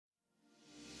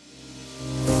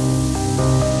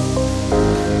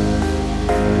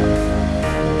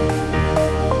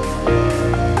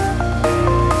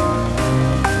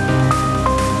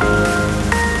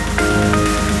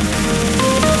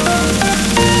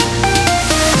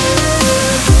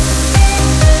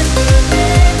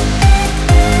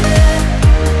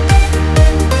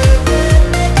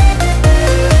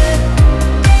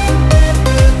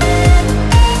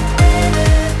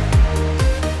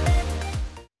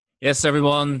Yes,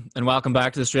 everyone, and welcome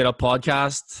back to the Straight Up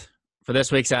Podcast. For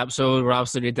this week's episode, we're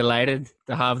absolutely delighted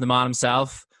to have the man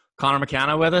himself, Conor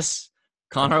McKenna, with us.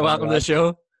 Thanks Conor, for having welcome me, to the lads.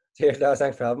 show. Cheers, lads.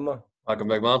 Thanks for having me. Welcome,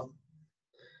 big man.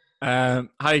 How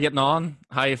are you getting on?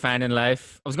 How are you finding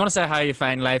life? I was going to say how you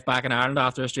find life back in Ireland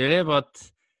after Australia, but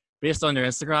based on your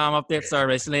Instagram updates there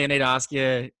recently, I need to ask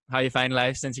you how you find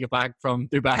life since you got back from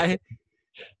Dubai.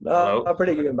 No, Hello. I'm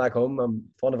pretty good being back home. I'm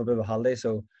fond of a bit of a holiday,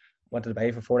 so went to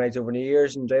Dubai for 4 nights over New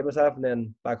Year's and enjoyed myself, and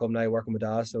then back home now working with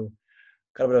Dad. So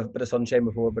got a bit of sunshine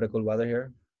before a bit of cold weather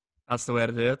here. That's the way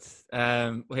to do it.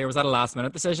 Was that a last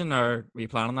minute decision or were you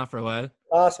planning that for a while?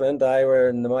 Last minute, I were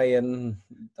in the May Inn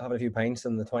having a few pints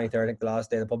on the 23rd, I think the last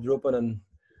day the pubs were open, and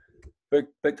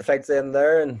booked the flights in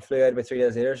there and flew out about 3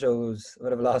 days later. So it was a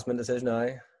bit of a last minute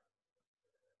decision.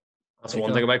 That's Very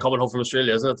one cool. thing about coming home from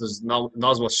Australia, isn't it? There's not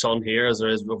as much sun here as there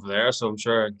is over there, so I'm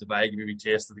sure Dubai gave you a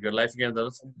taste of the good life again, did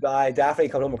it? I definitely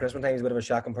come home at Christmas time is a bit of a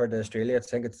shock compared to Australia. I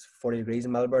think it's 40 degrees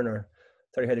in Melbourne or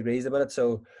 35 degrees a minute,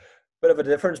 so bit of a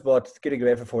difference, but it's good to go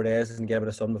away for 4 days and get a bit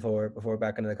of sun before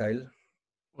back into the Kyle.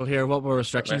 Well, here, what were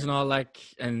restrictions Perfect. and all like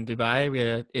in Dubai? Were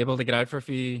you able to get out for a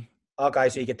few Okay,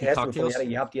 so you get tested before cocktails?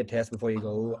 you have to get tested before you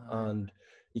go, and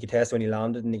you get tested when you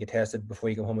landed, and you get tested before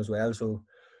you come home as well. So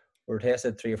we were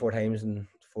tested 3 or 4 times in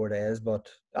 4 days, but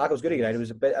it was good to get out.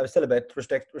 I was still a bit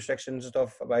restrictions and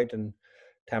stuff about and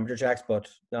temperature checks, but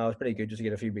no, it was pretty good just to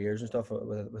get a few beers and stuff with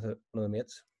one of the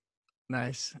mates.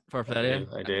 Nice. For play.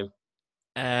 Ideal.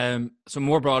 So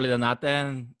more broadly than that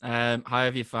then, how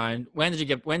have you found, when did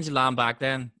you land back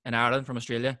then in Ireland from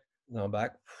Australia? No, I'm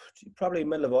back probably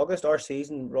middle of August. Our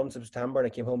season runs in September, and I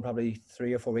came home probably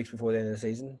 3 or 4 weeks before the end of the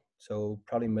season. So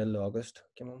probably middle of August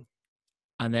came home.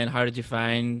 And then how did you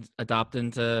find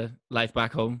adapting to life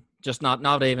back home? Just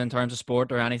not even in terms of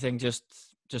sport or anything,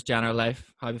 just general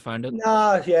life. How have you found it?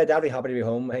 No, yeah, definitely happy to be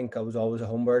home. I think I was always a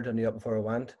home bird. I knew that before I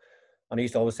went. And I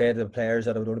used to always say to the players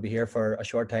that I would only be here for a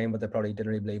short time, but they probably didn't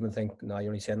really believe me and think, no,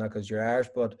 you're only saying that because you're Irish.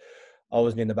 But I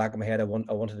always knew in the back of my head I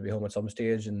wanted to be home at some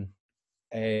stage, and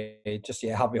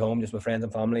happy home just with friends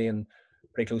and family and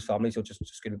pretty close family. So just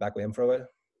good to be back with them for a while.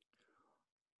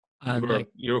 You And were like,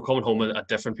 you were coming home at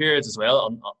different periods as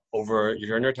well over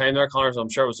during your time there, Connor. So I'm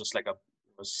sure it was just like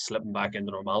was slipping back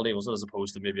into normality, was it, as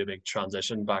opposed to maybe a big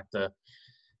transition back to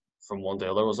from one to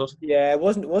the other, was it? Yeah, it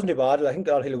wasn't too bad. I think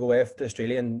a lot of people go away to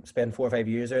Australia and spend 4 or 5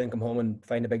 years there and come home and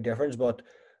find a big difference. But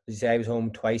as you say, I was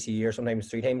home twice a year, sometimes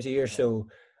 3 times a year. So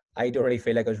I don't really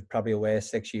feel like I was probably away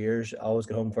 6 years. I always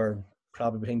get home for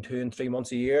probably between 2 and 3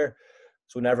 months a year.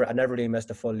 So I never really missed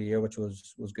a full year, which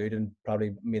was good and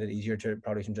probably made it easier to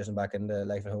probably transition back into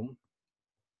life at home.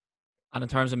 and in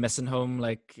terms of missing home,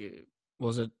 like,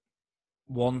 was it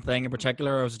one thing in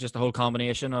particular, or was it just a whole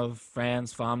combination of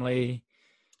friends, family,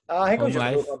 I think it was home just a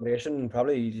whole life? combination.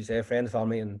 Probably, as you say, friends,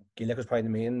 family, and Gaelic was probably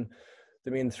the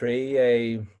main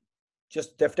three.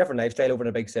 Just different lifestyle over in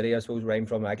a big city. I suppose where I'm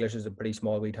from, English is a pretty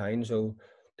small wee town, so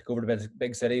to go over to a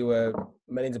big city with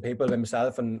millions of people by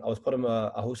myself, and I was put in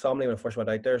a host family when I first went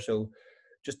out there, so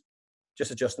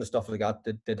just adjusting to stuff like that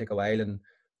did take a while, and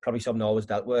probably something I always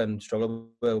dealt with and struggled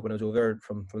with when I was over there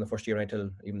from the first year right till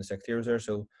even the 6th year I was there.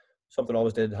 So something I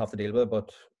always did have to deal with,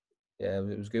 but yeah,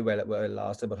 it was good while it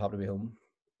lasted, but happy to be home.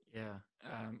 Yeah.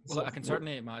 Well, So, I can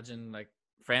certainly imagine like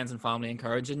friends and family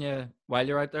encouraging you while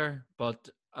you're out there. But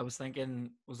I was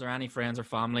thinking, was there any friends or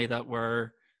family that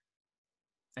were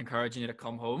encouraging you to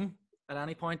come home at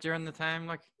any point during the time?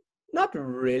 Like, Not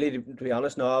really, to be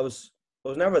honest. No, I was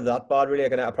never that bad really.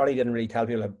 Like, I probably didn't really tell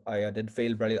people I did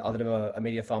feel really other than a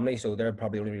immediate family, so they're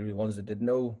probably only really the ones that did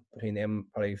know. Between them,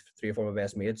 probably 3 or 4 of my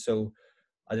best mates. So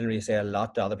I didn't really say a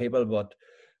lot to other people, but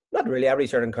not really. Everybody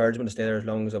started encouragement to stay there as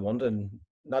long as I wanted. And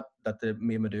not that they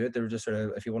made me do it. They were just sort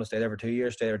of, if you want to stay there for 2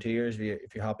 years, stay there 2 years.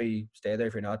 If you're happy, stay there.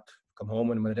 If you're not, come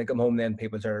home. And when I did come home, then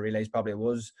people started to realise probably it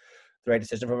was the right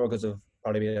decision for me because I've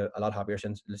probably been a lot happier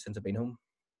since I've been home.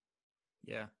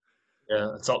 yeah.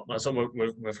 yeah, it's something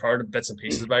we've heard bits and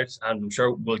pieces about, and I'm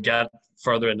sure we'll get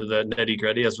further into the nitty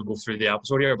gritty as we go through the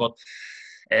episode here. But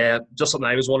just something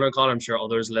I was wondering, Connor, I'm sure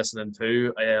others listening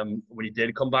too. When you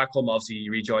did come back home, obviously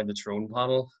you rejoined the Tyrone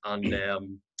panel,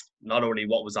 and not only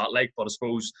what was that like, but I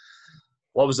suppose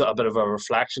what was a bit of a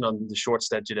reflection on the short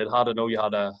stint you did had. I know you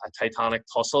had a titanic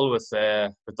tussle with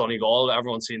Donegal.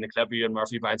 Everyone's seen the clip of you and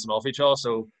Murphy bouncing off each other.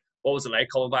 So what was it like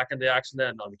coming back into action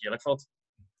then on the Gaelic front?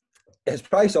 It's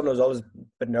probably something I was always a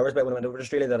bit nervous about when I went over to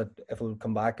Australia, that if I would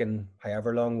come back in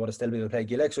however long, would I still be able to play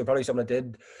Gaelic? So probably something I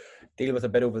did deal with a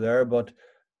bit over there. But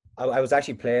I was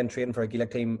actually training for a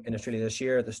Gaelic team in Australia this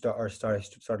year at the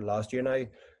started last year now.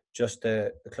 Just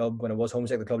the club, when I was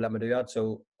homesick, the club let me do that.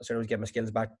 So I started getting my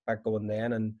skills back going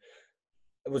then. And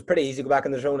it was pretty easy to go back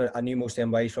in the zone. I knew most of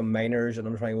them boys from minors and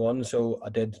under 21, so I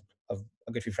did have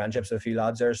a good few friendships with a few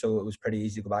lads there. So it was pretty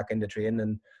easy to go back into training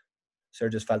and sort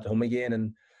of just felt at home again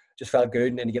and just felt good.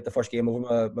 And then to get the first game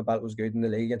over my belt was good in the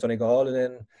league against Donegal, and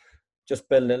then just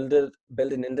building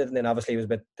into it. And then obviously it was a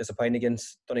bit disappointing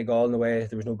against Donegal in the way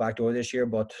there was no backdoor this year,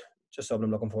 but just something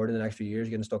I'm looking forward to the next few years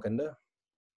getting stuck into.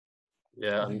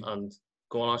 Yeah, and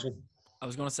go on, Ashton. I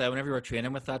was going to say, whenever you were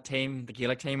training with that team, the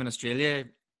Gaelic team in Australia,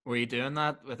 were you doing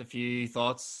that with a few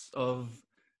thoughts of,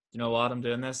 you know what, I'm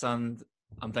doing this and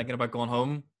I'm thinking about going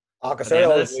home? When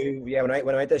I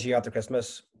went out this year after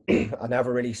Christmas, I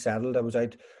never really settled. I was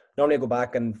out. Normally I go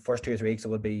back and first 2 or 3 weeks it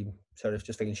would be sort of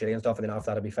just feeling shitty and stuff, and then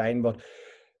after that I'd be fine. But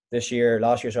last year,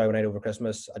 I went out over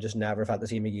Christmas. I just never felt the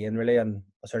same again, really, and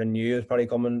I sort of knew it was probably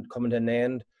coming to an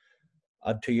end. I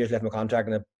had 2 years left in my contract,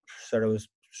 and I sort of was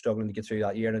struggling to get through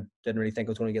that year, and I didn't really think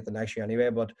I was going to get the next year anyway.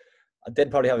 But I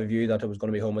did probably have a view that I was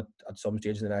going to be home at some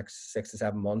stage in the next 6 to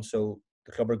 7 months. So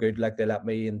the club are good, like they let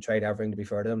me and tried everything to be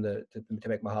fair to them to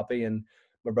make me happy. And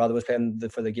my brother was playing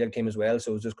for the Gaelic team as well,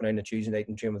 so I was just going on a Tuesday night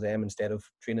and train with them instead of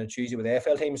training on Tuesday with the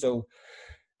AFL team. So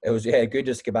it was good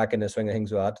just to get back in the swing of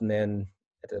things with that, and then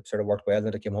it sort of worked well.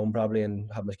 Then I came home probably and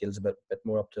had my skills a bit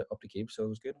more up to keep, so it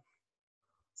was good.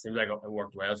 Seems like it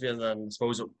worked well for you. And then I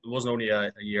suppose it wasn't only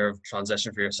a year of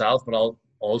transition for yourself, but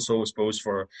also I suppose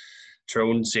for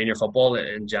Tyrone senior football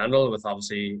in general, with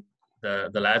obviously the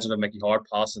legend of Mickey Hart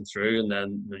passing through and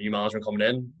then the new management coming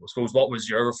in. I suppose, what was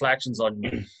your reflections on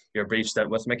your brief stint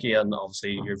with Mickey, and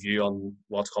obviously your view on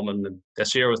what's coming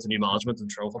this year with the new management in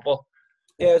Tyrone football?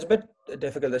 Yeah, it's a bit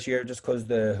difficult this year just because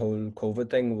the whole COVID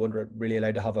thing. We weren't really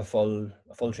allowed to have a full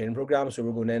training program, so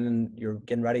we're going in and you're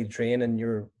getting ready to train and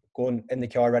you're going in the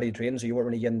car ready to train, so you weren't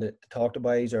really getting to talk to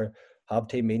boys or have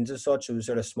team meetings as such. It was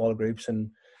sort of small groups and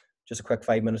just a quick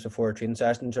 5 minutes before a training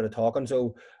session sort of talking.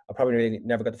 So I probably really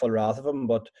never got the full wrath of him,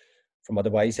 but from what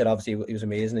the boys said, obviously he was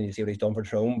amazing and you see what he's done for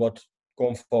Tyrone. But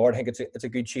going forward, I think it's a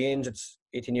good change. It's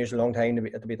 18 years, a long time to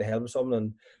be at the helm of something,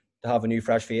 and to have a new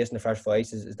fresh face and a fresh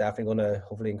voice is definitely going to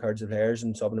hopefully encourage the players,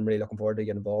 and something I'm really looking forward to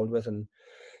getting involved with. And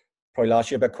probably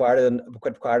last year a bit quieter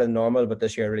than normal, but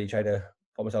this year I really try to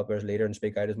put myself as a leader and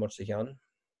speak out as much as I can.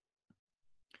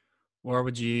 Where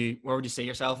would you see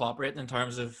yourself operating in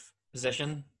terms of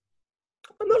position?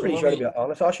 I'm not really sure, to be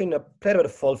honest. Actually, I played a bit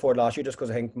of full forward last year just because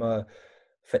I think my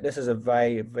fitness is a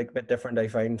very bit different, I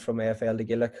find, from AFL to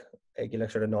Gaelic.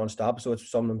 Gaelic sort of non-stop, so it's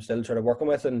something I'm still sort of working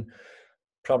with, and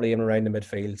probably in around the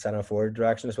midfield, centre forward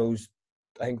direction, I suppose.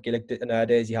 I think Gaelic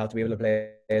nowadays you have to be able to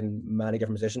play in many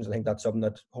different positions. I think that's something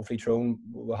that hopefully Tyrone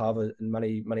will have in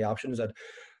many options, that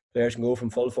players can go from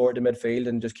full forward to midfield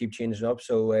and just keep changing up.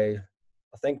 So I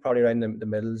think probably around the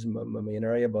middle is my main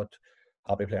area, but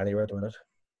happy to play anywhere at the minute.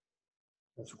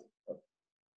 I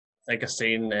think I've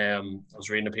seen, I was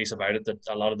reading a piece about it, that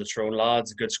a lot of the Tyrone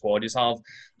lads, a good squad you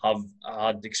have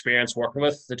had experience working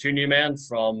with the two new men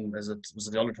from, was it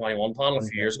the under-21 panel a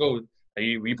few years ago? Were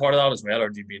you part of that as well, or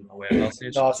have you been away at that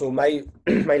stage? No, so my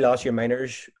last year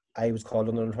minors, I was called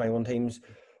on the under-21 teams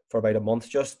for about a month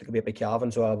just to be up by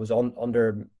Calvin. So I was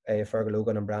under Fergal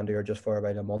Logan and Brandir just for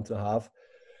about a month and a half.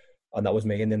 And that was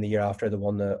me. And then the year after, they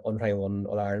won the under-21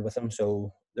 All-Ireland with them.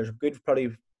 So there's a good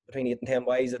probably between 8 and 10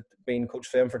 boys that have been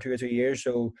coached for them for 2 or 3 years.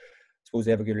 So I suppose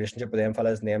they have a good relationship with them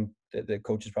fellas, and them the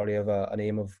coaches probably have a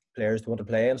name of players to want to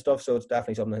play and stuff. So it's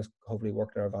definitely something that's hopefully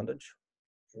worked in our advantage.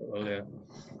 Well, yeah.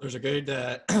 There's a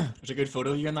good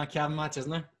photo of you in that Cavan match,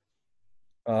 isn't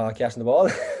there? Catching the ball.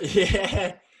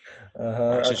 Yeah.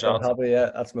 I'm happy.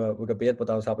 Yeah, we got beat, but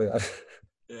I was happy with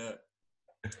that.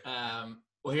 Yeah.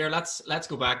 Well, here let's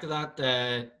go back to that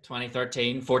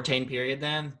 2013-14 period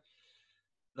then.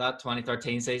 That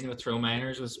 2013 season with Tyrone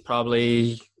Miners was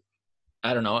probably,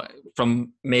 I don't know,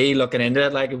 from me looking into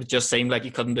it, like it just seemed like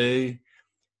you couldn't do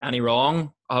any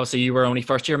wrong. Obviously, you were only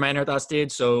first year minor at that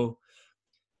stage, so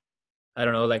I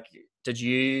don't know, like, did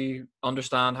you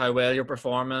understand how well you're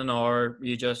performing, or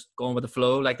you just going with the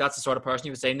flow? Like, that's the sort of person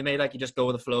you would seem to me, like you just go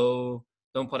with the flow,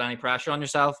 don't put any pressure on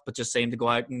yourself, but just seem to go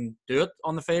out and do it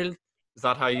on the field. Is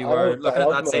that how you were looking at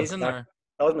that season? Or?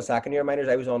 That was my second year minors.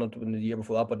 I was on it in the year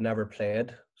before that, but never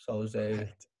played. So I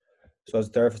was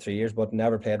there for 3 years, but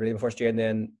never played really the first year. And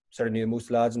then sort of knew most of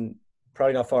the lads, and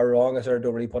probably not far wrong. I sort of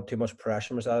don't really put too much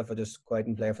pressure on myself. I just go out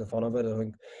and play for the fun of it. I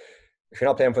think if you're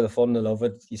not playing for the fun and the love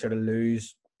of it, you sort of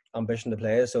lose ambition to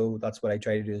play. So that's what I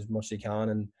try to do as much as you can.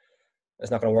 And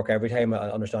it's not going to work every time. I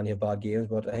understand you have bad games,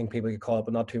 but I think people get caught up,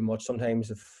 but not too much.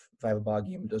 Sometimes if I have a bad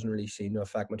game, it doesn't really seem to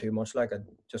affect me too much. Like, I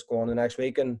just go on the next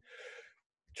week and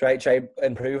try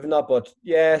improving that. But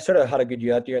yeah, sort of had a good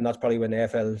year that year, and that's probably when the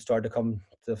AFL started to come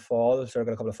to the fall. Sort of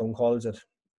got a couple of phone calls that I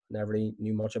never really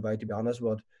knew much about, to be honest.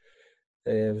 But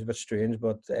It was a bit strange,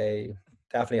 but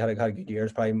definitely had a good year.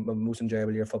 It's probably my most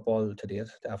enjoyable year of football to date,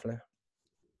 definitely.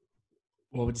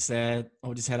 What would you say? What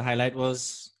would you say the highlight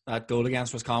was? That goal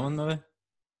against Roscommon, maybe?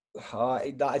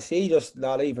 I see just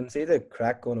not even see the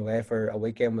crack going away for a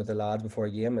weekend with the lads before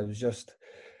a game. It was just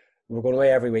we were going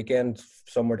away every weekend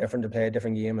somewhere different to play a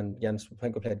different game. And against, I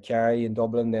think we played Kerry in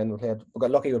Dublin. Then we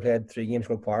got lucky. We played 3 games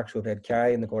for Park. So we played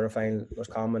Kerry in the quarter final,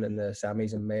 Roscommon in the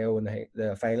semis, and Mayo in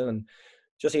the final. And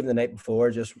just even the night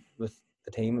before, just with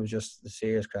the team, it was just the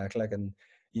serious crack. Like, and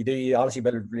you honestly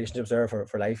build relationships there for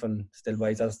life. And still,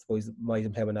 wise, I suppose,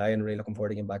 might play with now, and really looking forward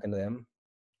to getting back into them.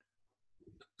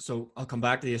 So I'll come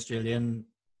back to the Australian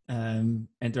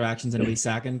interactions in a wee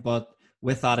second, but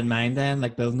with that in mind then,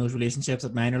 like building those relationships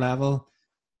at minor level,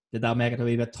 did that make it a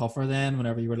wee bit tougher then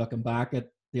whenever you were looking back at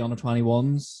the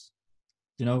under-21s,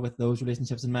 you know, with those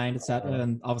relationships in mind, etc.?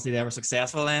 And obviously they were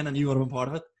successful then and you would have been part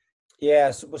of it. Yeah,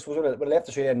 so when I left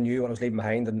Australia, I knew when I was leaving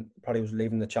behind and probably was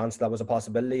leaving the chance that was a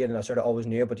possibility, and I sort of always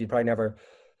knew it, but you probably never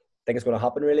think it's going to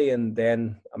happen really. And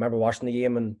then I remember watching the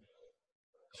game and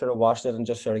sort of watched it and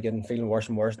just sort of feeling worse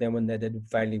and worse. And then when they did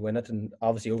finally win it, and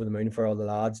obviously over the moon for all the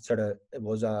lads, it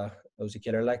was a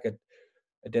killer. Like it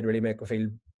did really make me feel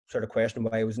sort of question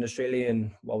why I was in Australia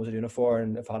and what was I doing it for.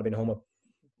 And if I had been home, I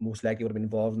most likely would have been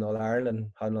involved in All Ireland and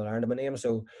had All Ireland in my name.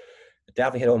 So it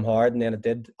definitely hit home hard. And then it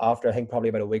did after, I think probably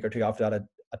about a week or two after that,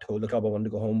 I told the club I wanted to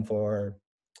go home for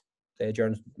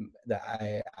during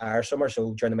the Irish summer,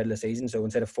 so during the middle of the season. So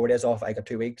instead of 4 days off, I got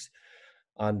 2 weeks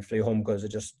and flew home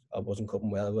because I wasn't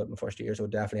coping well with my first year. So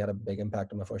it definitely had a big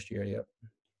impact on my first year. Yeah.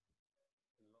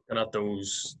 And at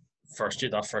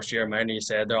that first year, man, you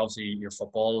said there, obviously your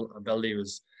football ability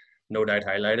was no doubt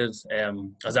highlighted,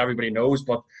 as everybody knows.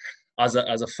 But as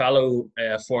a fellow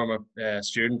former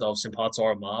student of St. Pat's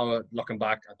Armagh, looking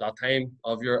back at that time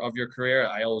of your career,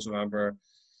 I always remember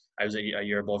I was a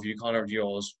year above you, Conor. You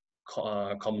always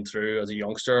coming through as a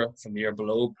youngster from the year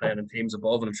below, playing in teams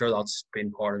above, and I'm sure that's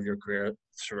been part of your career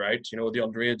throughout. You know, the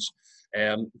underage,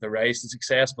 the rise to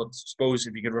success. But I suppose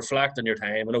if you could reflect on your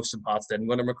time, I know St. Pat's didn't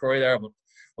win a McCrory there, but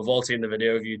we've all seen the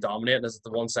video of you dominating as the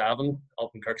 1-7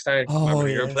 up in Kirkstown. Remember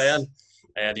you were playing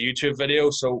the YouTube video.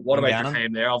 So what about your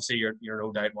time there? Obviously, you're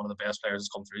no doubt one of the best players that's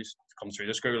come through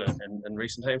the school in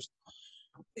recent times.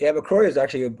 Yeah, McCrory is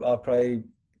actually probably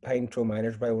playing Tyrone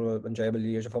minors, probably one of the enjoyable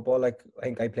years of football. Like I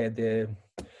think I played the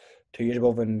 2 years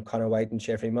above when Conor White and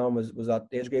Shea Man was that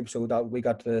age group. So that we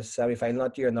got to the semi-final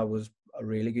that year, and that was a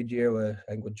really good year with,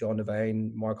 I think, with John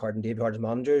Devine, Mark Hart and David Hart as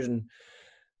managers, and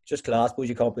just class. Suppose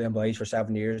you can't play them boys for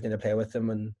 7 years and then play with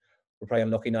them, and we're probably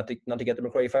unlucky not to get the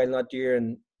McCrory final that year,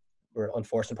 and we're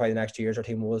unfortunate probably the next 2 years our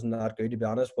team wasn't that good, to be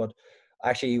honest. But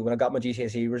actually, when I got my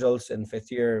GCSE results in 5th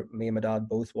year, me and my dad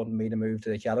both wanted me to move to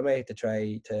the academy to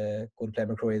try to go to play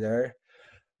McCrory there.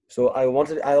 So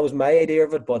that was my idea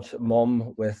of it, but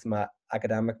Mum, with my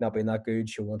academic not being that good,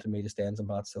 she wanted me to stay in St.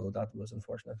 Pat's, so that was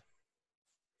unfortunate.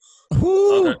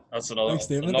 Okay, that's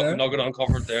another nugget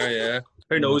uncovered there. Yeah,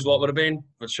 who knows what would have been,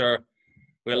 but sure,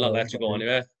 we'll not let you go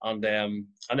anyway. And then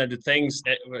the things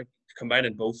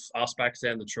combining both aspects,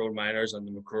 then the Tyrone minors and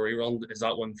the McCrory run, is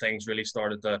that when things really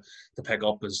started to pick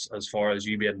up as far as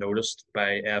you being noticed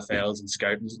by AFLs and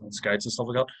scouts and stuff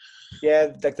like that? Yeah,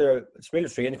 like it's really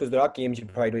strange because there are games you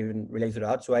probably don't even relate to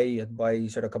that. So I had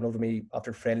boys sort of coming over to me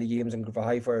after friendly games and go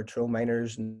high for Tyrone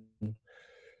minors, and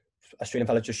Australian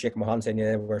fellas just shaking my hand saying,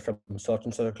 yeah, we're from such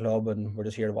and such a club and we're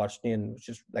just here to watch you. And it was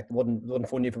just like, wasn't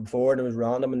phone you from before, and it was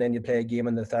random. And then you play a game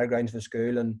in the third grounds of the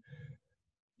school, and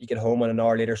you get home, and an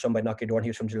hour later somebody knocked your door, and he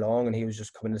was from Geelong and he was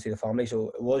just coming to see the family. So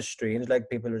it was strange, like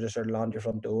people were just sort of landing your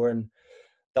front door. And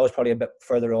that was probably a bit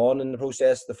further on in the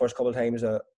process. The first couple of times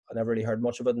I never really heard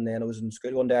much of it, and then I was in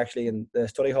school one day actually in the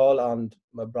study hall, and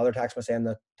my brother texted me saying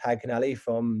that Tag Kennelly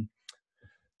from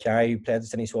Kerry played the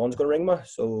Sydney Swans going to ring me.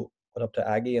 So went up to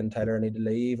Aggie and Tyler, I need to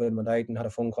leave, and went out and had a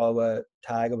phone call with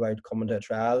Tag about coming to a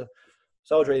trial.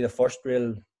 So that was really the first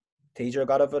real teaser I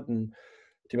got of it. And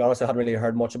to be honest, I hadn't really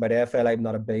heard much about AFL. I'm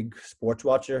not a big sports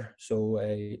watcher, so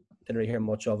I didn't really hear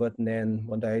much of it. And then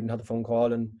went out and had a phone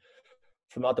call, and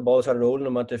from that the ball started rolling. I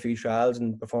went to a few trials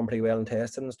and performed pretty well in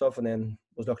testing and stuff, and then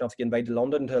was lucky enough to get invited to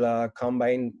London to a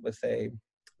combine with the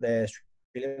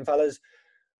Australian fellas,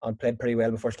 and played pretty well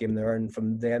in my first game there. And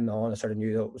from then on I sort of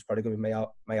knew that it was probably going to be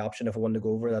my option if I wanted to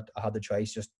go over, that I had the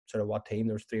choice, just sort of what team.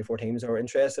 There was 3 or 4 teams that were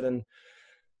interested in.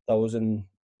 That was in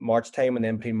March time, and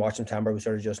then between March and September we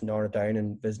started just narrowing it down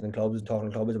and visiting clubs and talking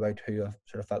to clubs about who I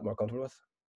sort of felt more comfortable with.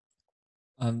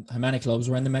 And how many clubs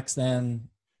were in the mix then?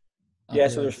 Yeah,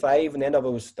 so there's 5, and then it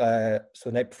was so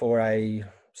the night before I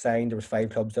signed there was 5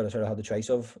 clubs that I sort of had the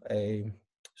choice of.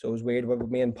 So it was weird.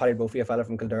 Me and Paddy Brophy, a fella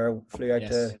from Kildare, flew out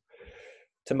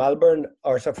to to Melbourne,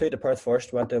 or so I flew to Perth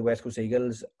first, went to West Coast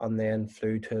Eagles, and then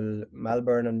flew to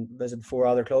Melbourne and visited 4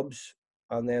 other clubs,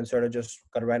 and then sort of just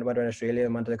went around Australia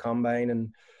and went to the combine and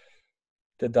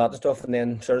did that and stuff, and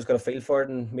then sort of got a feel for it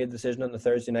and made the decision on the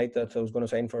Thursday night that I was going to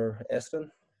sign for Essendon.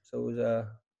 So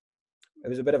it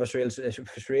was a bit of a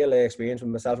surreal experience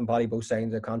when myself and Paddy both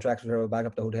signed the contracts. We were back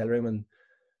up the hotel room and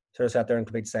sort of sat there in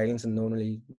complete silence and no one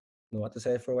really know what to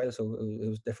say for a while. So it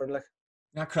was different, like.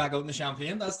 Not crack open the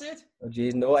champagne, that's it. Oh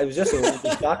geez, no! I was just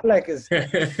shocked, like, cause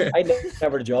I'd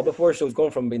never had a job before, so I was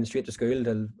going from being straight to school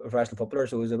to a professional footballer.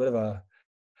 So it was a bit of a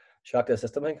shock to the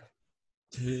system, I think.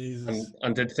 Jesus.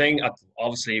 And did the thing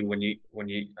obviously when you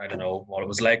I don't know what it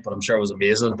was like, but I'm sure it was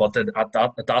amazing. But at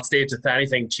that stage, did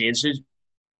anything change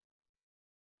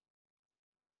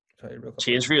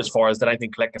for you as far as did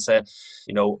anything click and say,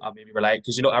 you know, maybe rely,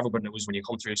 because you know everyone knows when you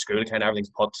come through school, kind of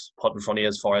everything's put in front of you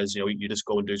as far as, you know, you just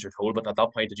go and do as you're told. But at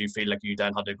that point, did you feel like you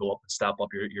then had to go up and step up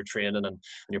your training and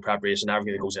your preparation,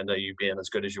 everything that goes into you being as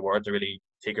good as you were to really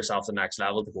take yourself to the next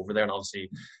level, to go over there and obviously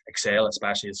excel,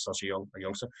 especially as such a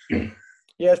youngster?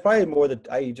 Yeah, it's probably more that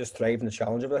I just thrive in the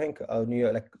challenge of it. I think I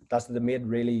knew, like, that's what they made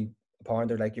really apparent.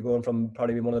 They're like, you're going from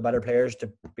probably being one of the better players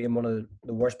to being one of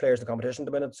the worst players in the competition at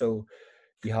the minute. So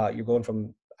you're going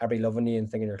from everybody loving you and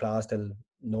thinking your class till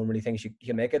no one really thinks you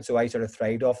can make it. So I sort of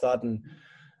thrived off that, and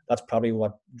that's probably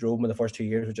what drove me the first 2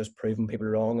 years, was just proving people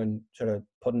wrong and sort of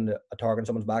putting a target on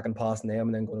someone's back and passing them,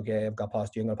 and then going, okay, I've got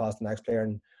past you, I'm going to pass the next player,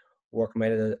 and working my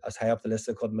way as high up the list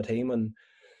as I could in my team and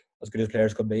as good as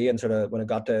players could be. And sort of when I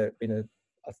got to being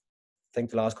I think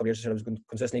the last couple of years I sort of was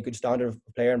consistently good standard of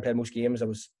player and playing most games, I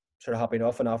was sort of happy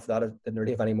enough, and after that I didn't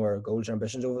really have any more goals or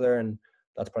ambitions over there, and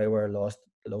that's probably where I lost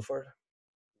the love for it.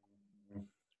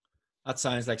 That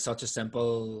sounds like such a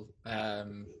simple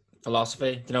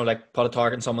philosophy, you know, like put a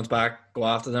target on someone's back, go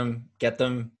after them, get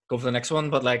them, go for the next one.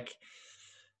 But like,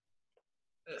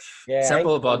 yeah,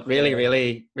 simple, but really,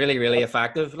 really, really, really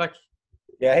effective. Like,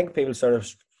 yeah, I think people sort of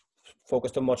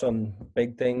focus too much on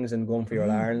big things and going for your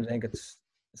irons. I think that's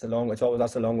a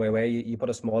long way away. You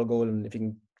put a small goal, and if you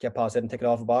can get past it and tick it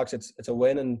off a box, it's a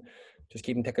win. And just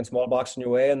keeping ticking small boxes in your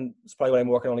way. And it's probably what I'm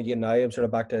working on again now. I'm sort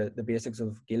of back to the basics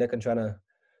of Gaelic and trying to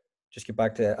just get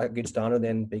back to a good standard,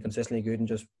 then be consistently good, and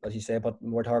just, as you say, put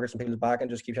more targets on people's back and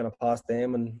just keep trying to pass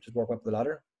them and just work up the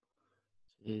ladder.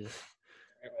 Jeez.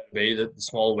 The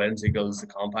small wins equals the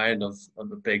compound of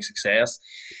the big success.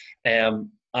 And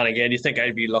again, you think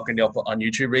I'd be looking you up on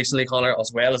YouTube recently, Conor,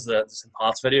 as well as the St.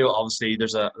 Pat's video. Obviously,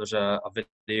 there's a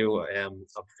video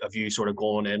of you sort of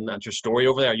going in and your story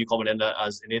over there. You coming in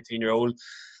as an 18-year-old,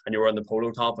 and you're wearing the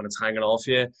polo top and it's hanging off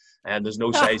you, and there's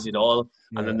no size at all.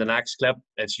 Yeah. And then the next clip,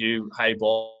 it's you high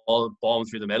ball bomb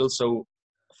through the middle. So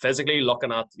physically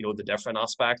looking at, you know, the different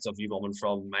aspects of you going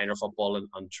from minor football and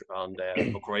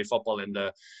McCrory football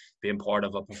into being part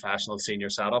of a professional senior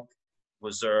setup.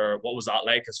 What was that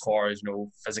like as far as, you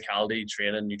know, physicality,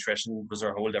 training, nutrition? Was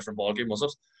there a whole different ballgame, was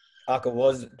it? It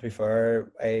was, to be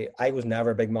fair. I was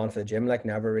never a big man for the gym, like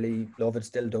never really love it,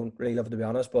 still don't really love it, to be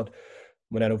honest. But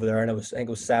went out over there, and I think it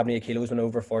was 78 kilos went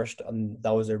over first, and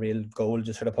that was a real goal,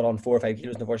 just sort of put on 4 or 5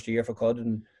 kilos in the first year if I could.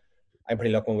 And I'm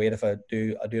pretty lucky on weight. If I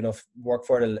do enough work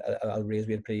for it, I'll raise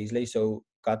weight pretty easily. So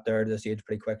got there to the stage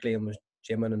pretty quickly and was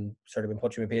gymming and sort of been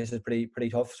pushing my paces pretty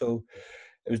tough. So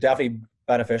it was definitely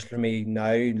beneficial for me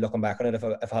now, looking back on it.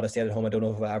 If I had stayed at home, I don't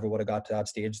know if I ever would have got to that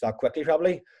stage that quickly,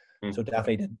 probably. So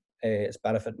definitely did. It's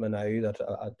benefited me now that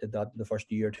I did that the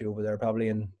first year or two over there, probably,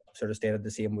 and sort of stayed at the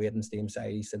same weight and same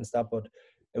size since that. But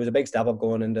it was a big step up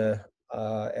going into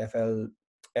FL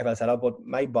setup. But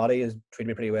my body has treated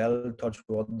me pretty well. Touch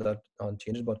wood that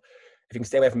changes. But if you can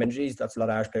stay away from injuries, that's a lot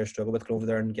of Irish players struggle with, going over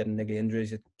there and getting niggly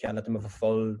injuries. You can't let them have a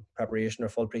full preparation or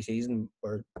full pre-season.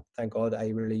 Or thank God I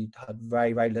really had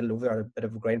very, very little over there. I had a bit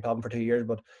of a groin problem for 2 years,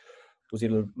 but was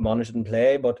able to manage it and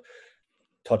play. But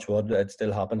touch wood, it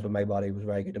still happens, but my body was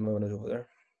very good to me when I was over there.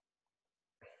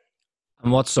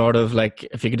 And what sort of, like,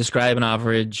 if you could describe an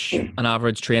average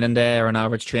training day or an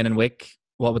average training week,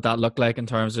 what would that look like in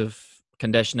terms of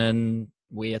conditioning,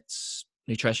 weights,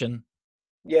 nutrition?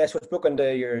 Yeah, so it's broken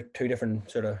into your 2 different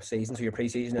sort of seasons, so your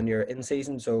pre-season and your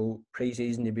in-season. So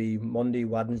pre-season, you'd be Monday,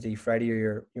 Wednesday, Friday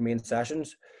are your main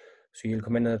sessions. So you'll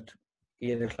come in at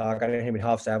 8 o'clock, anything between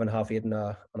 7:30,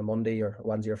 8:30 on a Monday or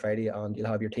Wednesday or Friday, and you'll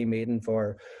have your team meeting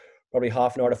for probably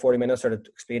half an hour to 40 minutes, sort of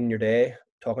explaining your day,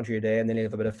 talking through your day, and then you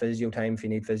have a bit of physio time if you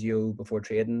need physio before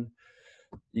trading.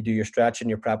 You do your stretch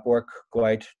and your prep work, go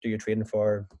out, do your training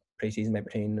for pre-season, maybe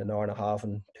between an hour and a half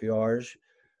and 2 hours.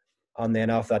 And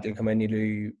then after that, you'll come in,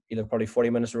 you'll have probably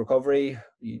 40 minutes of recovery.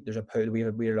 There's a pool.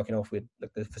 We're lucky enough with,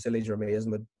 like, the facilities are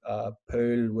amazing, with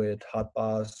pool, with hot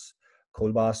baths,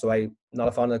 cold bath. So I not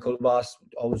a fan of the cold baths.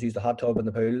 Always used the hot tub in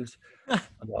the pools, and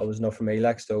that was enough for me.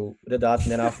 Like, so we did that,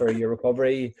 and then after your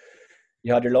recovery,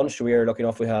 you had your lunch. We were lucky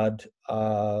enough. We had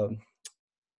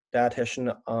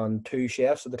dietitian and 2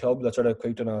 chefs at the club that sort of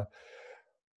cooked on a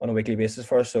weekly basis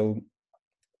for us. So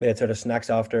we had sort of snacks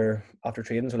after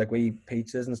training, so like wee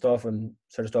pizzas and stuff and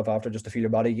sort of stuff after, just to feel your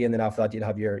body again. Then after that, you'd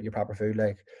have your proper food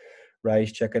like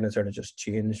rice, chicken, and sort of just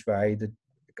changed,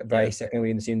 very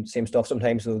secondly in the same stuff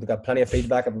sometimes. So they got plenty of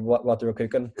feedback of what they were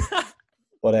cooking.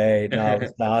 But no, it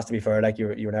was class, to be fair. Like you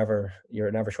were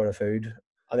never short of food.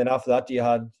 And then after that, you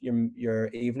had your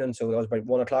evening. So that was about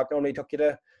 1 o'clock normally took you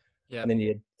to. Yeah. And then you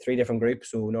had 3 different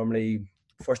groups. So normally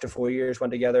first to 4 years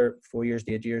went together, 4 years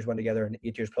to 8 years went together, and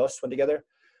 8 years plus went together.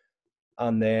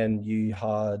 And then you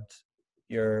had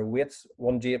your weights,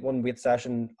 one weight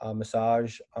session, a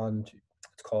massage, and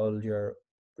it's called your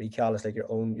recal. It's like your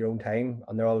own time,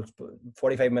 and they're all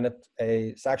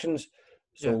 45-minute sections.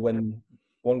 So when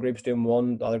one group's doing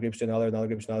one, the other group's doing another, another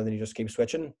group's another, then you just keep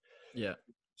switching. Yeah.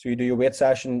 So you do your weight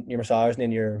session, your massage, and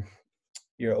then your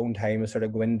own time is sort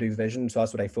of go in and do vision. So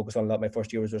that's what I focused on a lot. My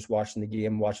first year was just watching the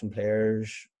game, watching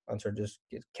players, and sort of just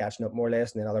catching up more or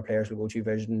less. And then other players will go to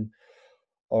vision.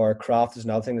 Or craft is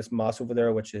another thing that's massive over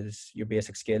there, which is your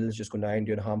basic skills, just going down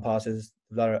doing hand passes.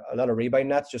 A lot of rebound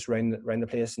nets just around the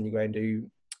place, and you go and do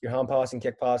your hand passing,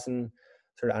 kick passing,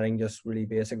 sort of anything just really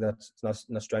basic that's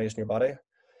not strenuous in your body.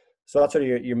 So that's sort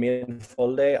of your main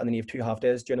full day, and then you have 2 half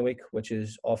days during the week, which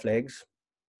is off legs.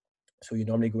 So you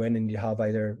normally go in and you have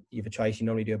a choice. You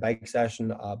normally do a bike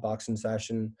session, a boxing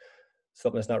session,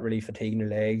 something that's not really fatiguing your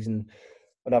legs,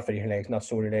 not fatiguing your legs, not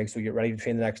sore your legs, so you're ready to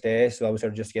train the next day. So I was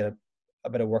sort of just get a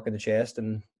bit of work in the chest,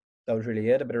 and that was really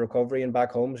it. A bit of recovery and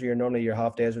back home. So your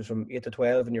half days was from 8 to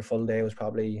 12, and your full day was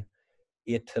probably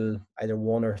 8 till either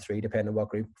 1 or 3, depending on what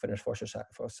group finished first,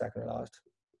 second, or last.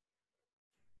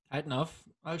 Tight enough.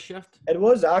 I'll shift. It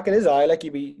was, Zach. It is. Like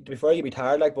you'd be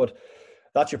tired, like, but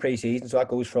that's your pre-season. So that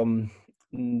goes from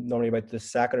normally about the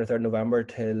 2nd or 3rd of November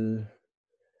till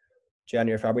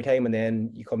January, February time, and then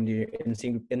you come to your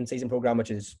in-season program, which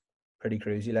is pretty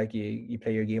cruisy. Like you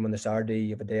play your game on the Saturday,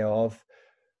 you have a day off.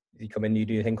 You come in, you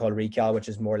do a thing called recal, which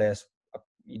is more or less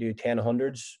you do 10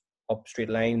 hundreds up straight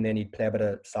line, then you play a bit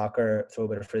of soccer, throw a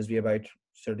bit of frisbee about,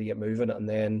 sort of get moving, and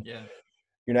then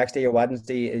your next day, your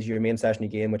Wednesday, is your main session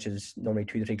again, which is normally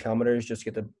 2 to 3 kilometers, just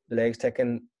to get the legs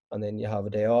ticking, and then you have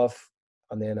a day off,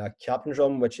 and then a captain's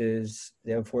run, which is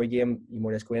the day before a game. You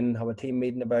more or less go in, have a team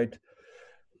meeting about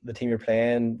the team you're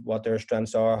playing, what their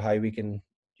strengths are, how we can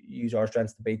use our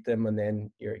strengths to beat them, and then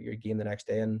your game the next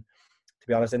day. And to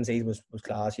be honest, in season was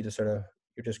class. You're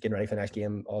just getting ready for the next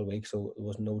game all week, so it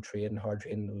was no hard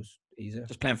training. It was easy.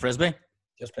 Just playing frisbee.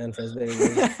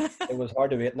 It was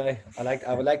hard to wait now.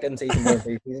 I would like in season more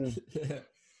than season.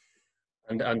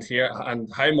 And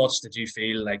how much did you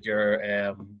feel like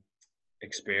your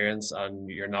experience and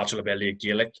your natural ability at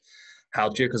Gaelic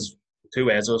helped you? Because 2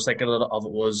 ways I was thinking of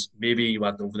it was, maybe you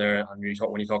went over there and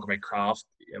when you talk about craft,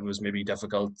 it was maybe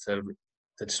difficult to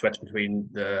switch between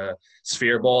the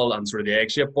sphere ball and sort of the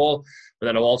egg-shaped ball. But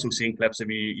then I've also seen clips of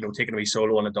you taking a wee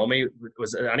solo on a dummy.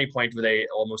 Was at any point were they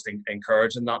almost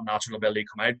encouraging that natural ability to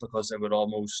come out, because it would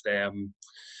almost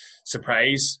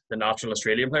surprise the natural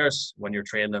Australian players when you're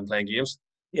training and playing games?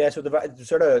 Yeah, so the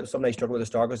sort of something I struggled with the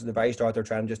start, because at the very start they're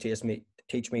trying to just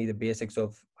teach me the basics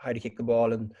of how to kick the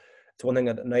ball, and it's one thing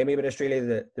that annoyed me about Australia,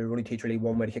 that they only teach really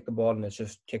one way to kick the ball, and it's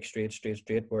just kick straight,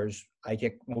 whereas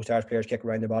most Irish players kick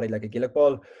around their body like a Gaelic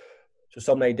ball. So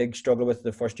something I did struggle with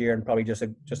the first year, and probably just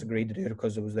agreed to do it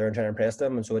because it was there and trying to impress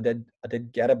them, and so I did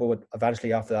get it. But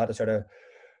eventually after that, I sort of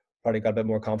probably got a bit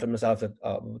more confident in myself that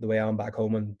the way I'm back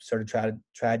home, and sort of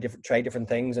try different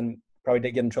things, and probably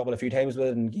did get in trouble a few times with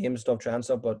it in game stuff, trying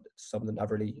stuff, but something that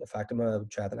never really affected me. I would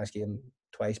try the next game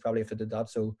twice probably if I did that.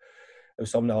 So it was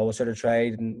something I always sort of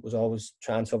tried, and was always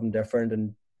trying something different,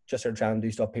 and just sort of trying to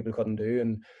do stuff people couldn't do,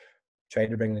 and tried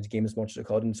to bring it into the game as much as I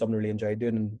could, and something I really enjoyed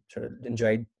doing, and sort of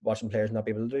enjoyed watching players not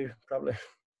be able to do, probably.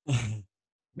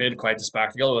 Made quite the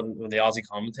spectacle when the Aussie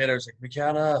commentators like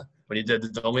McKenna, when he did the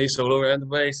dummy solo around the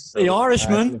place. So, the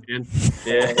Irishman.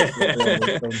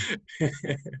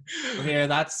 Here,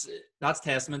 that's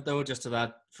testament though, just to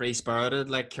that free spirited,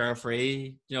 like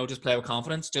carefree, just play with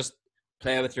confidence, just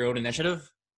play with your own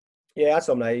initiative. Yeah, that's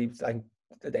something I think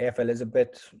the AFL is a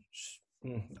bit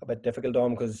difficult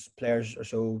on, because players are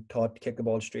so taught to kick the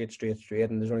ball straight,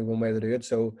 and there's only one way to do it.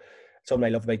 So something I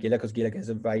love about Gaelic, because Gaelic is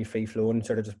a very free flowing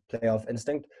sort of just play off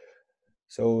instinct.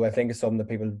 So I think it's something that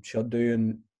people should do,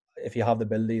 and if you have the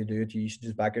ability to do it, you should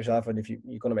just back yourself. And if you're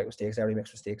going to make mistakes, everybody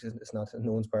makes mistakes. It's not,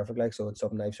 no one's perfect, like, so it's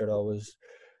something I've sort of always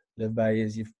live by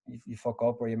is you fuck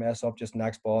up or you mess up, just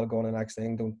next ball, go on the next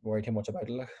thing. Don't worry too much about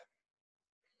it. Like.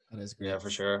 That is great. Yeah, for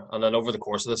sure. And then over the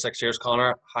course of the 6 years,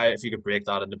 Connor, how, if you could break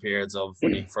that into periods of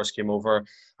when you first came over,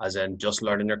 as in just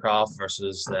learning your craft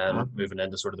versus then moving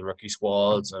into sort of the rookie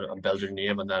squads and building your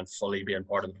name and then fully being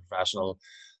part of the professional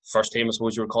first team, I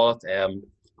suppose you would call it.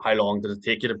 How long did it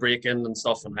take you to break in and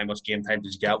stuff, and how much game time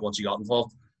did you get once you got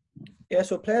involved? Yeah,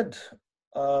 so I played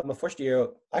my first year.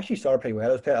 I actually started pretty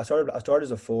well. I started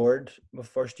as a forward my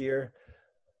first year,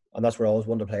 and that's where I always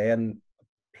wanted to play. And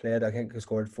played, I think I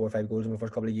scored 4 or 5 goals in my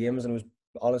first couple of games, and it was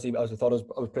honestly, I thought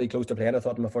I was pretty close to playing. I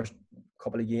thought in my first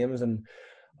couple of games, and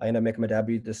I ended up making my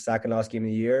debut the second last game of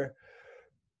the year.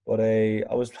 But I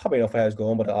was happy enough how I was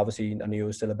going, but obviously I knew I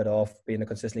was still a bit off being a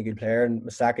consistently good player. And my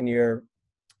second year,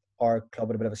 our club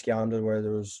had a bit of a scandal where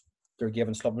they're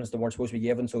giving supplements they weren't supposed to be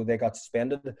given, so they got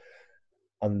suspended.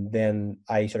 And then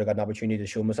I sort of got an opportunity to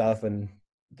show myself, and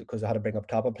because I had to bring up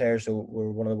top-up players, so we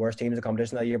were one of the worst teams in the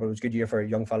competition that year, but it was a good year for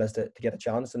young fellas to get a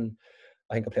chance. And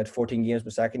I think I played 14 games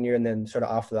my second year, and then sort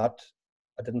of after that,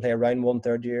 I didn't play around my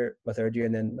third year,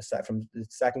 and then from the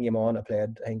second game on, I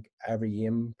played, I think, every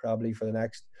game probably for the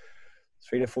next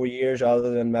 3 to 4 years,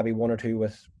 other than maybe 1 or 2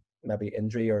 with maybe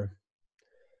injury or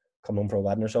coming home for a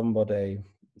wedding or something. But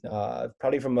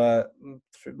probably from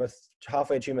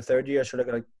halfway through my third year, I sort of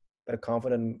got a bit of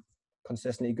confidence and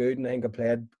consistently good, and I think I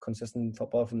played consistent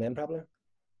football from then probably.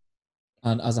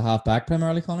 And as a half-back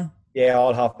primarily, Connor? Yeah,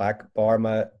 all half-back,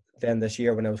 then this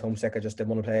year when I was homesick, I just didn't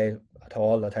want to play at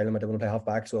all. I told him I didn't want to play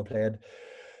half-back, so I played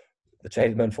the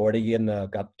Childman 40 again. I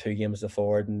got 2 games as a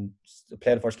forward and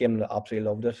played the first game and I absolutely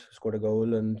loved it. Scored a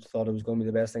goal and thought it was going to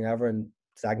be the best thing ever. And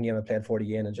second game I played 40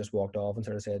 again and just walked off and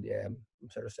sort of said, yeah, I'm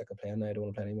sort of sick of playing now. I don't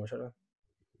want to play anymore, sort of.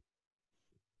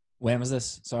 When was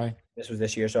this? Sorry. This was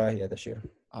this year, sorry. Yeah, this year.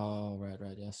 Oh, right,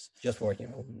 yes. Just before I came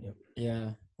home, yeah. Yeah.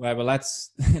 Right, well,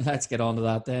 let's get on to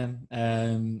that then.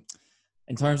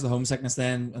 In terms of the homesickness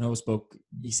then, I know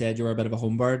you said you were a bit of a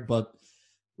home bird, but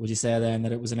would you say then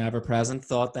that it was an ever-present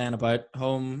thought then about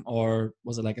home, or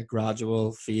was it like a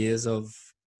gradual phase of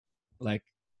like,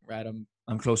 right,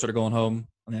 I'm closer to going home,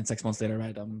 and then 6 months later,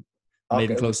 right, I'm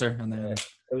even closer, and then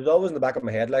it was always in the back of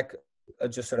my head, like I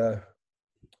just sort of,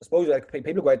 I suppose like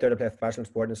people go out there to play professional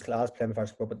sport and it's class playing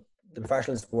professional sport, but the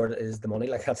professional sport is the money,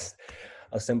 like that's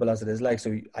as simple as it is. Like,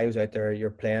 so I was out there,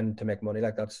 you're playing to make money,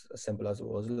 like that's as simple as it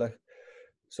was. Like,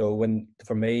 so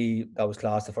for me that was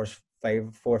class the first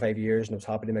 4 or 5 years, and I was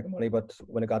happy to make money. But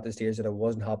when I got to the stage that I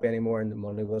wasn't happy anymore and the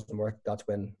money wasn't worth, that's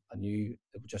when I knew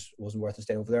it just wasn't worth to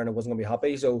stay over there and I wasn't going to be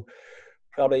happy. So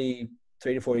probably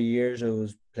 3 to 4 years I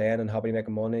was playing and happy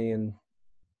making money. And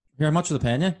how much was the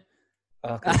paying you?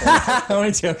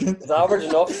 Only joking. It's average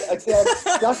enough. That's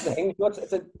the thing.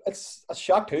 It's a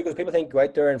shock too, because people think go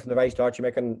out there and from the very start you're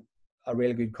making a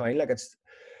really good coin. Like it's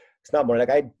not more like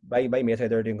my mates out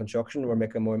there doing construction were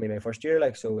making more than me my first year.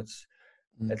 Like, so it's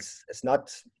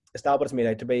not what it's made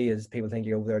out to be. Is people think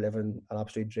you're over there living an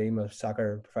absolute dream of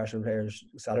soccer professional players'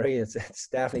 salary. It's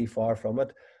definitely far from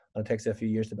it, and it takes a few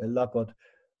years to build that. But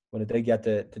when I did get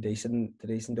to decent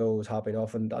though, I was happy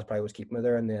enough, and that's probably what's keeping me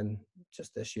there. And then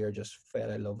just this year, just fell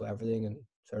in love with everything, and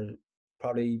sort of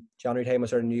probably January time I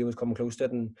sort of knew I was coming close to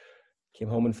it, and came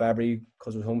home in February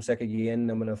because I was homesick again.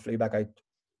 And when I flew back out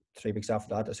 3 weeks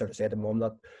after that, I sort of said to Mum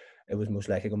that it was most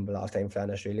likely going to be the last time flying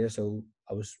to Australia. So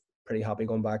I was pretty happy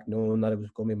going back, knowing that it was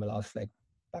going to be my last flight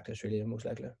back to Australia, most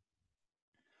likely.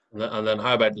 And then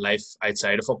how about life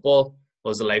outside of football?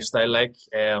 What was the lifestyle like?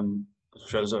 I'm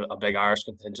sure there's a big Irish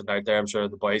contingent out there. I'm sure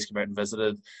the boys came out and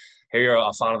visited. Here you're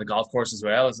a fan of the golf course as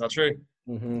well, is that true?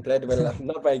 Played well,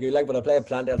 not very good, like, but I played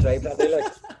Plantail Drive that day,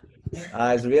 like.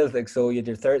 It's a real thing. So you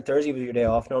did Thursday was your day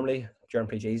off normally during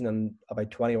pre-season, and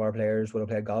about 20 of our players would have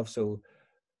played golf. So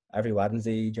every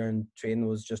Wednesday during training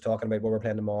was just talking about what we're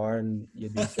playing tomorrow, and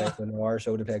you'd be like an hour or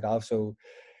so to play golf. So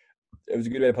it was a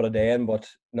good way to put a day in. But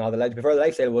no, the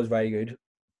lifestyle was very good,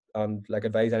 and like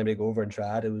advise anybody to go over and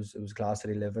try it. It was class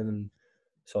city living and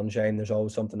sunshine. There's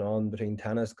always something on between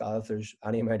tennis, golf. There's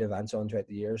any amount of events on throughout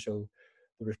the year, so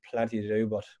there was plenty to do.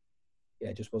 But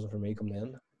yeah, it just wasn't for me coming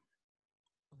in.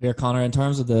 Here, Connor, in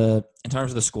terms of the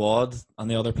squad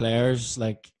and the other players,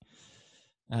 like,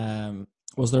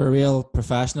 was there a real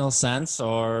professional sense,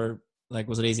 or like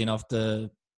was it easy enough to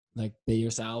like be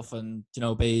yourself and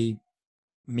be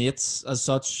mates as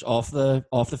such off the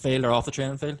field or off the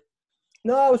training field?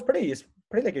 No, it's pretty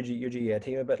like your GA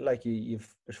team a bit. Like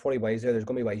there's 40 ways there. There's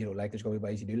going to be ways you don't like. There's going to be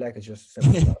ways you do like. It's just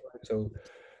simple as that. So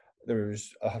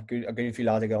there's a good few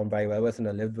lads I got on very well with, and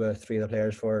I lived with 3 of the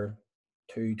players for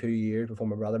 2 years before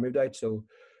my brother moved out. So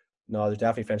no, there's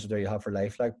definitely friendships there you have for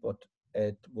life. Like, but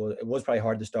it was probably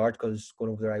hard to start because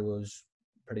going over there I was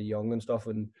pretty young and stuff,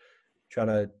 and trying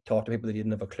to talk to people that you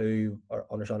didn't have a clue or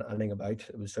understand anything about.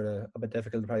 It was sort of a bit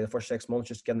difficult probably the first 6 months,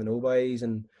 just getting to know guys,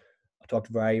 and I talked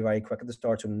very, very quick at the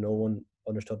start, so no one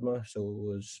understood me. So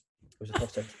it was a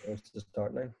tough 6 months to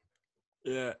start now.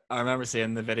 Yeah, I remember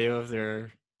seeing the video of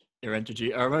your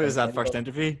interview. I remember it was that first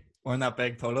interview wearing that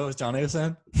big polo, as Johnny was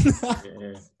saying.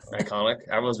 Yeah, iconic.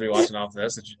 Everyone's be watching after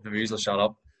this. The views will shut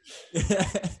up.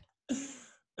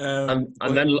 And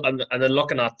then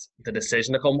looking at the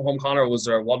decision to come home, Conor, was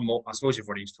there one more? I suppose you've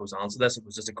already supposed to answer this. It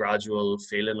was just a gradual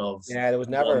feeling of there was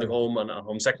never wanting to go home and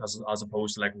homesickness, as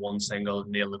opposed to like one single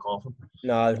nail in the coffin.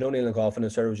 No, there's no nail in the coffin.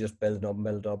 It sort of was just building up and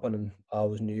building up, and I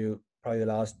was knew probably the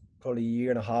last year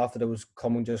and a half that it was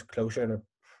coming just closer, and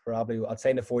I'd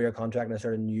signed a 4-year contract, and I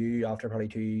sort of knew after probably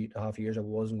 2.5 years I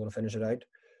wasn't going to finish it out.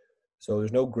 So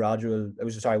there's no gradual. It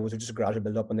was just a gradual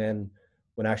build up, and then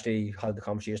when I actually had the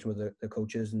conversation with the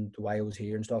coaches and why I was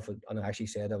here and stuff, and I actually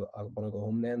said I want to go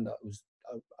home, then that was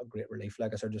a great relief.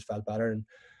 Like I sort of just felt better, and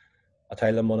I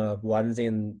told them on a Wednesday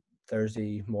and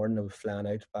Thursday morning I was flying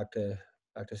out back to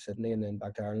Sydney and then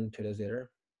back to Ireland 2 days later.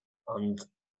 And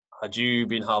had you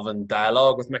been having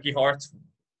dialogue with Mickey Hart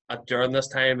during this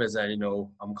time? Is that,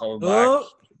 I'm coming back,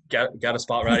 get a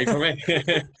spot ready for me?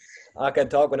 I could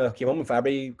talk when I came home in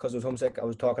February because I was homesick. I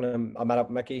was talking to him. I met up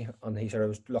with Mickey, and he said I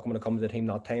was looking to come to the team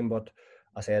that time, but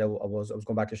I said I was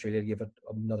going back to Australia to give it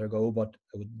another go, but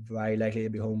it was very likely to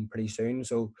be home pretty soon.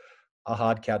 So I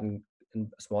had kept in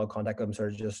small contact with him,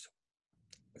 sort of just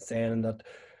saying that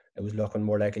it was looking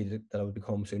more likely that I would be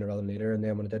home sooner rather than later. And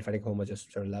then when I did finally come home, I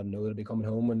just sort of let him know that I'd be coming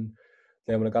home. And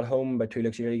then when I got home about 2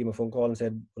 weeks later, he gave me a phone call and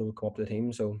said I would come up to the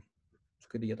team. So it's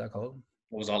good to get that call.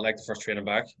 What was that like, the first training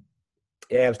back?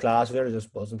 Yeah, it was class. I was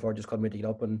just buzzing for it. Just couldn't wait to get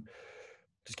up and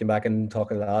just came back and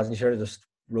talking to the lads, and sure just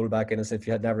rolled back in as if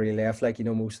you had never really left, like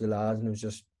most of the lads, and it was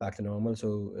just back to normal.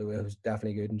 So it was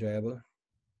definitely good, enjoyable.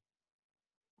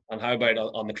 And how about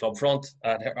on the club front?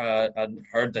 I'd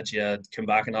heard that you had come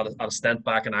back and had a stint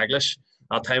back in English.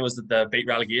 That time was the beat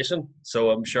relegation, so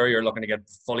I'm sure you're looking to get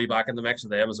fully back in the mix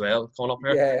with them as well, coming up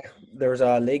here. Yeah, there was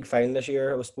a league final this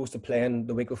year. I was supposed to play in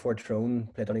the week before Tyrone,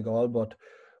 played Donegal, but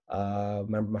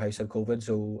remember my house had COVID,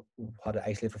 so had to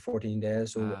isolate for 14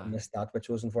 days, so I missed that, which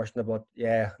was unfortunate. But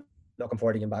yeah, looking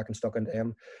forward to getting back and stuck into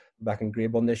them, back in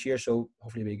Grade 1 this year, so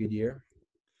hopefully it'll be a good year.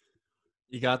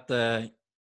 You got a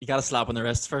slap on the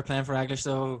wrist for playing for English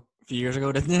though a few years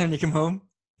ago, didn't you? When you came home.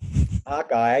 That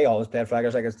guy, I always played for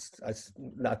English. Like it's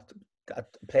not. I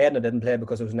played and I didn't play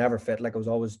because I was never fit. Like I was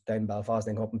always down in Belfast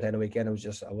and come up and playing a weekend. I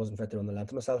wasn't fit to run the length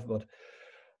of myself, but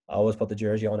I always put the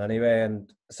jersey on anyway.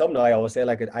 And something I always say,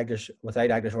 like without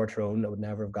English or Tyrone, I would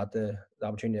never have got the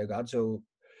opportunity I got. So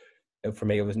for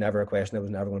me, it was never a question. I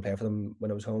was never going to play for them when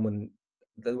I was home. And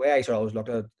the way I sort of always looked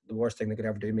at it, the worst thing they could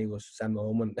ever do to me was send me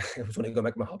home, and it was only going to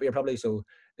make me happier probably. So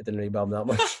it didn't really bother me that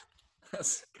much.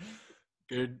 That's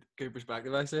good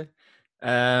perspective, actually.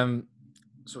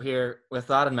 So here, with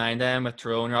that in mind, then with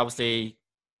Tyrone, you're obviously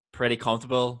pretty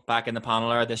comfortable back in the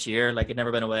panel this year. Like you'd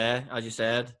never been away, as you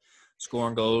said,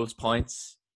 scoring goals,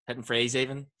 points, hitting frees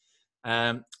even.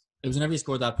 It was whenever you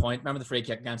scored that point. Remember the free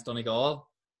kick against Donegal?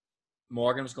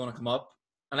 Morgan was going to come up,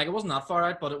 and like it wasn't that far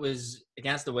out, but it was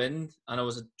against the wind, and it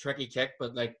was a tricky kick.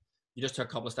 But like you just took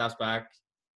a couple of steps back,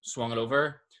 swung it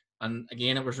over, and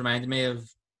again it was reminding me of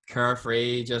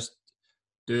carefree, just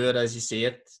do it as you see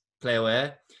it, play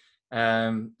away.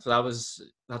 So that's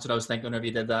what I was thinking whenever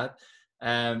you did that.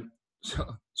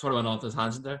 So sort of went on to the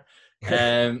tangent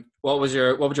there. What would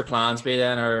your plans be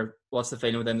then, or what's the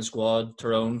feeling within the squad,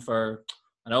 Tyrone, for?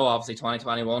 I know obviously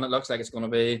 2021. It looks like it's going to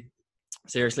be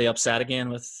seriously upset again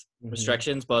with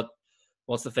restrictions, but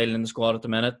what's the feeling in the squad at the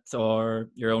minute, or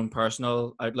your own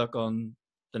personal outlook on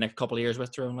the next couple of years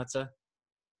with Tyrone, let's say?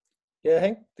 Yeah,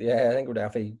 I think we're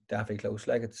definitely close.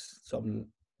 Like it's something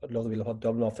I'd love to be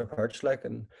Dublin off their perch, like,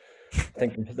 and I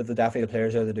think that the definitely the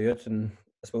players there to do it. And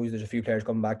I suppose there's a few players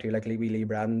coming back too, like Lee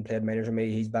Brandon played minors with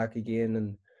me, he's back again,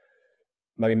 and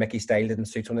maybe Mickey's style didn't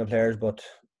suit some of the players, but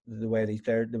the way these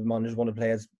players, the managers want to play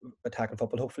is attacking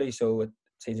football, hopefully. So it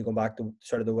seems to go back to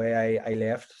sort of the way I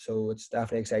left. So it's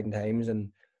definitely exciting times, and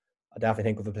I definitely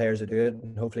think with the players to do it,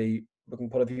 and hopefully we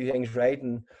can put a few things right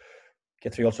and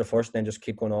get through Ulster first and then just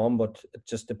keep going on. But it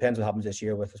just depends what happens this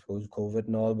year with, I suppose, COVID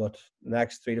and all. But the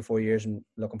next 3 to 4 years, I'm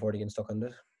looking forward to getting stuck in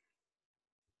it.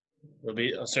 There'll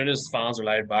be, as soon as fans are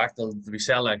allowed back, they'll be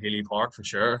selling at Healy Park for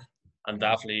sure, and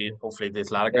definitely, hopefully, the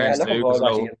athletic grounds too.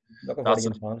 Looking forward to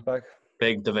getting fans back.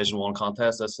 Big Division 1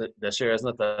 contest this year, isn't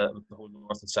it? The whole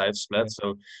north and south split.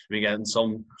 So we're getting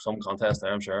some contest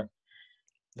there, I'm sure.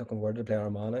 Looking forward to playing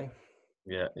Armani.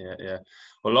 Yeah.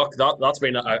 Well, look, that's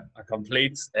been a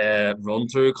complete run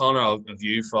through, Conor, of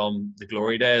you from the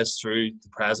glory days through the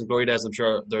present glory days. I'm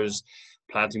sure there's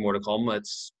plenty more to come.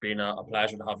 It's been a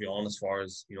pleasure to have you on. As far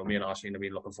as me and Ashley have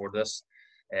been looking forward to this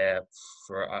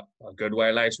for a good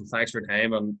while. Like, so thanks for your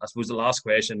time. And I suppose the last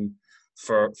question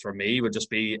for me would just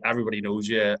be: everybody knows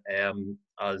you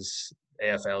as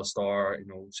AFL star,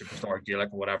 superstar,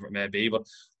 Gaelic, or whatever it may be. But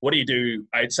what do you do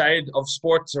outside of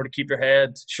sport to sort of keep your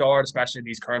head short, especially in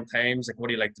these current times? Like, what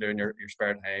do you like to do in your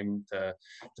spare time to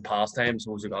pass time? I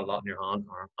suppose you've got a lot in your hand,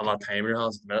 or a lot of time in your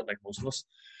hands at the minute, like most of us.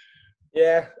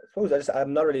 Yeah, I suppose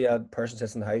I'm not really a person that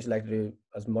sits in the house. I like to do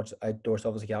as much outdoor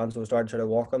stuff as I can. So I started sort of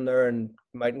walking there and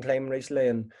mountain climbing recently,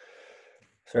 and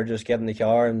started just getting in the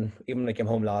car. And even when I came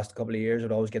home last couple of years,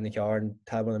 I'd always get in the car and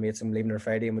tell one of the mates I'm leaving there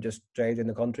Friday, and we'd just drive in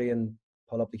the country and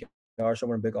pull up the car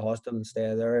somewhere and book a hostel and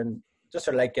stay there, and just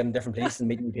sort of like getting different places and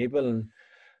meeting people and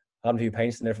having a few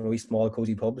pints in there from a wee small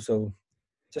cozy pub. So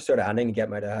just sort of anything to get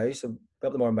me out of the house. I've been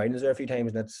up the more mountains there a few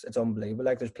times, and it's unbelievable.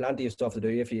 Like, there's plenty of stuff to do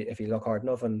if you look hard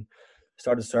enough. And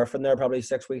started surfing there probably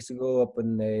 6 weeks ago up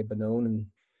in Benone and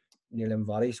near Lim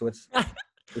Valley. So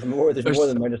there's more than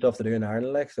the amount of stuff to do in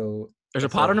Ireland. Like, so there's a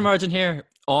pattern emerging here,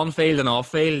 on field and off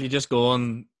field. You just go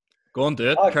and do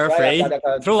it, carefree,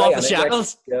 throw off the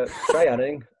shackles. Yeah, try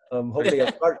anything. Hopefully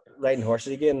I'll start riding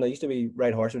horses again. I used to be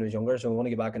riding horses when I was younger, so I want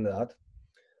to get back into that.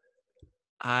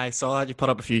 I saw that you put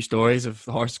up a few stories of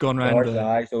the horses going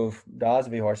around. So Dad's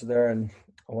a few horses there, and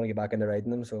I want to get back into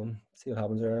riding them. So see what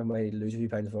happens there. I might lose a few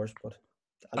pounds first, but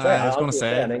I'll try. I was going to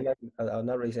say, I'll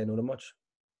not really say no to much.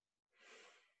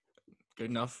 Good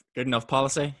enough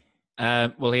policy.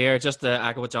 Well, here, just to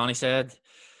echo what Johnny said,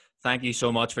 thank you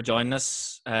so much for joining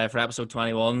us for episode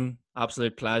 21.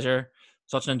 Absolute pleasure.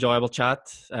 Such an enjoyable chat.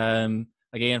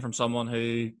 Again, from someone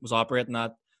who was operating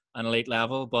at an elite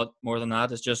level, but more than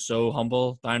that, it's just so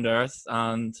humble, down to earth,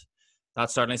 and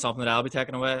that's certainly something that I'll be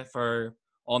taking away for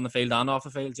on the field and off the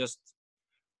field. Just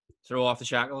throw off the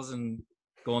shackles and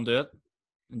go and do it.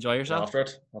 Enjoy yourself. After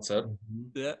it, that's it.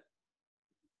 Yeah.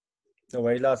 No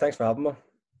worries, lad. Thanks for having me.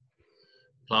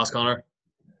 Class, Conor.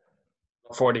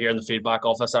 Look forward to hearing the feedback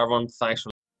off this, everyone. Thanks for